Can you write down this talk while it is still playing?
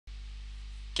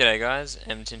G'day guys,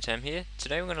 Tim here.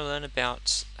 Today we're going to learn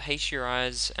about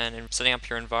HUIs and setting up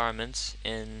your environment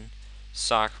in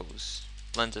cycles,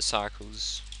 Blender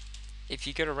cycles. If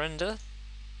you go to render,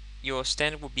 your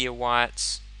standard will be a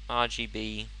white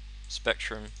RGB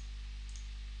spectrum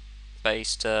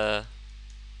based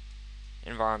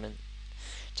environment.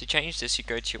 To change this, you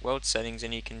go to your world settings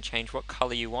and you can change what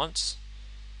color you want,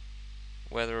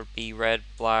 whether it be red,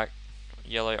 black,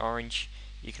 yellow, orange.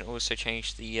 You can also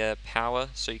change the power,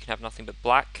 so you can have nothing but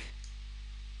black,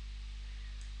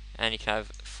 and you can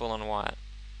have full on white.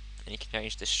 And you can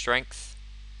change the strength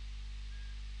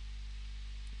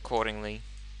accordingly.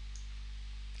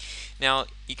 Now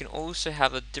you can also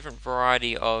have a different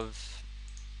variety of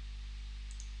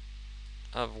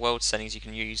world settings you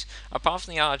can use. Apart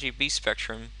from the RGB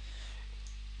spectrum,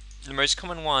 the most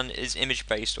common one is image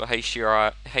based or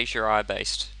HUI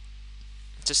based.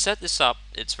 To set this up,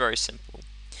 it's very simple.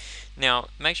 Now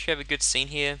make sure you have a good scene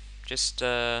here. Just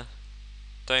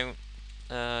don't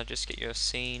just get your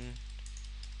scene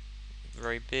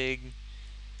very big.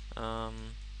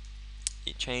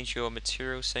 You change your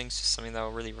material settings to something that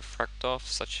will really refract off,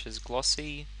 such as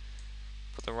glossy.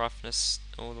 Put the roughness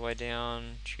all the way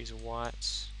down, choose a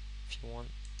white if you want,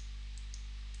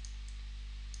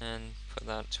 and put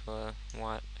that to a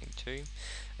white thing too.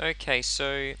 Okay,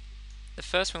 so the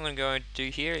first one I'm going to do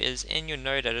here is in your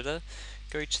node editor,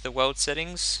 go to the world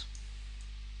settings,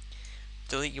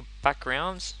 delete your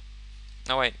backgrounds.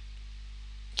 Oh wait,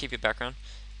 keep your background,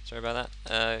 sorry about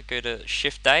that. Go to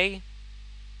Shift A,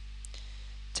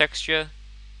 texture,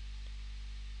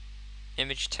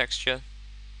 image texture,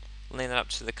 line that up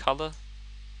to the color,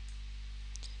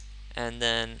 and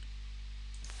then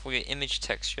for your image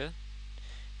texture,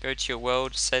 go to your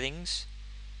world settings,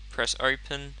 press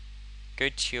open, go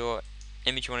to your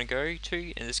image you want to go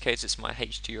to, in this case it's my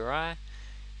HDRI,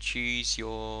 choose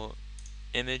your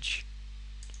image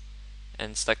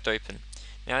and select open.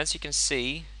 Now as you can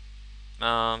see,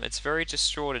 it's very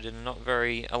distorted and not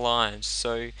very aligned,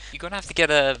 so you're going to have to get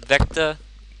a vector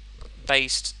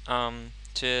based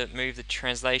to move the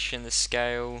translation, the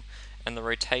scale and the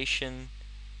rotation.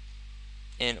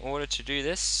 In order to do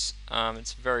this,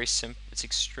 it's very simple. It's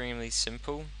extremely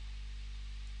simple.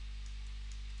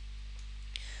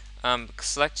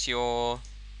 Select your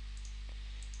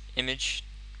image,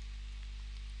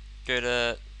 go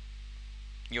to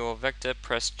your vector,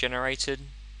 press generated.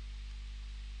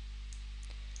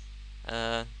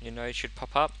 Your node should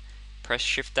pop up. Press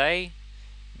Shift A,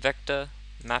 vector,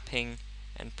 mapping,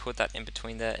 and put that in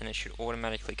between there, and it should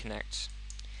automatically connect.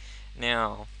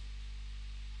 Now,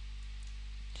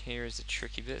 here is the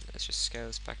tricky bit. Let's just scale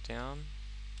this back down.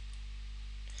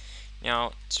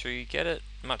 Now, to get it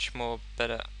much more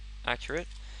better accurate,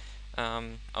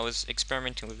 I was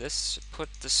experimenting with this. Put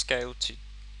the scale to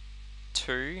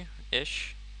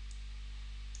 2-ish.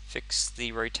 Fix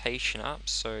the rotation up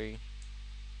so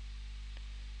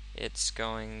it's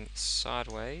going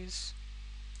sideways.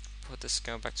 Put the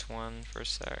scale back to 1 for a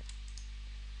sec,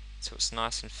 so it's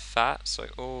nice and fat, so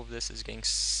all of this is getting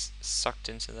sucked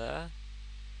into there.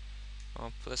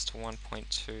 I'll put this to 1.2,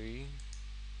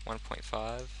 1.5,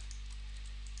 0.5,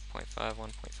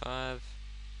 1.5.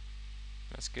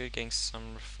 That's good, getting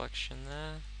some reflection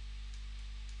there.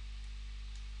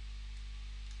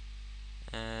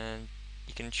 And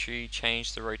you can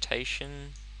change the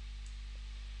rotation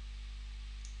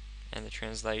and the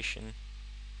translation.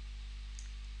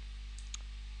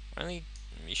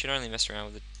 You should only mess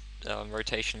around with the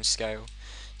rotation scale.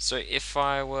 So if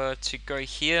I were to go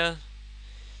here,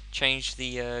 change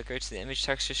the go to the image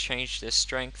textures, change the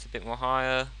strength a bit more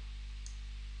higher,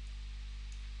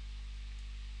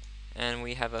 and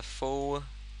we have a full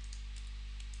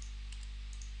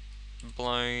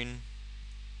blown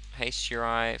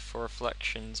HUI for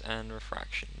reflections and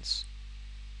refractions.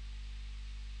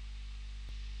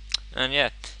 And yeah,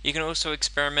 you can also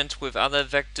experiment with other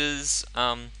vectors,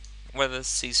 whether it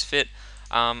sees fit.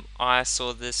 I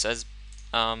saw this as,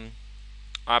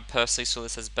 I personally saw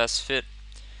this as best fit.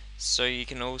 So you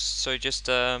can also just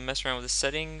mess around with the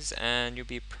settings, and you'll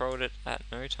be a pro at it at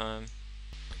no time.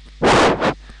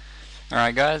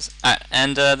 Alright, guys,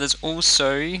 and there is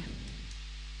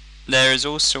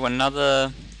also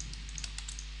another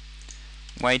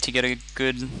way to get a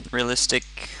good, realistic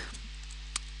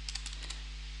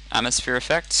atmosphere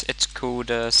effect. It's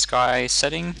called sky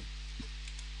setting.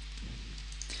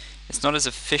 It's not as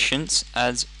efficient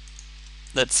as,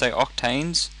 let's say,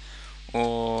 octanes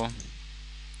or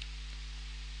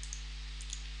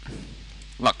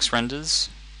lux renders,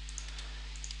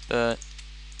 but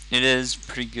it is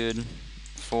pretty good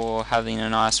for having a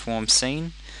nice warm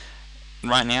scene.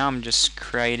 right now I'm just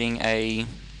creating a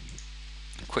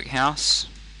quick house.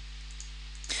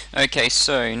 Okay,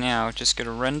 so now just go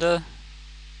to render.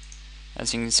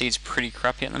 As you can see, it's pretty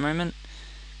crappy at the moment,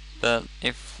 but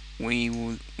if we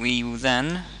will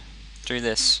then do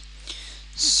this.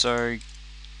 So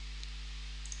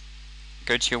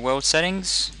go to your world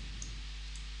settings.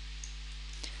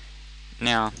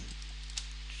 Now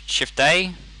Shift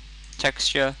A,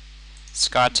 texture,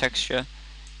 sky texture,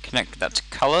 connect that to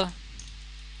color,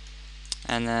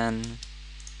 and then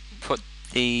put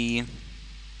the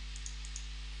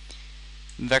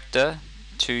vector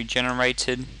to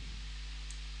generated,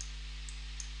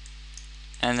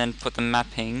 and then put the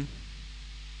mapping.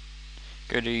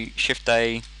 Go to Shift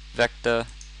A, vector,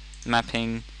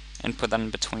 mapping, and put that in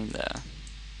between there.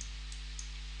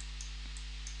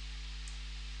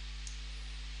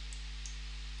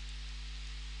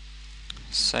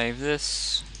 Save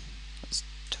this. Let's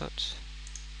touch.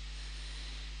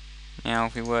 Now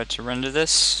if we were to render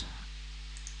this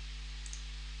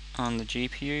on the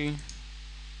GPU,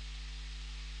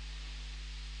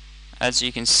 as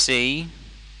you can see,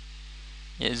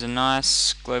 it is a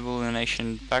nice global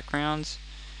illumination background.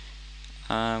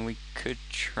 We could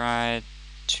try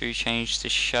to change the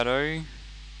shadow.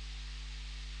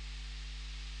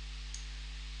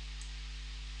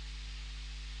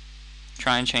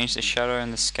 Try and change the shadow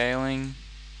and the scaling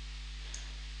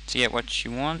to get what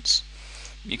you want.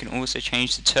 You can also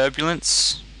change the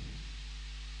turbulence,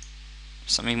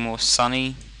 something more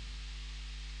sunny.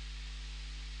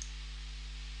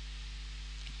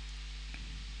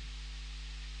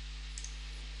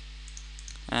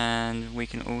 And we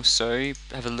can also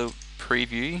have a little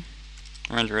preview,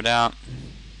 render it out.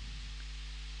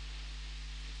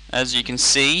 As you can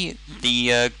see,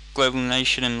 the global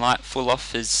illumination and light fall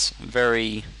off is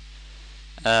very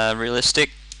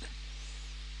realistic,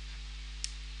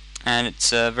 and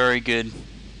it's a very good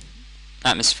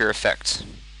atmosphere effect,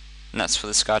 and that's for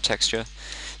the sky texture.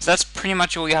 So that's pretty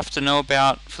much all you have to know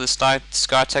about for the sky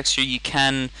texture. You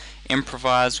can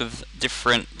improvise with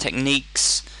different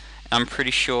techniques. I'm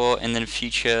pretty sure in the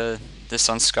future the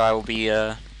sun sky will be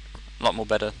a lot more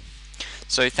better.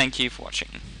 So thank you for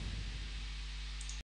watching.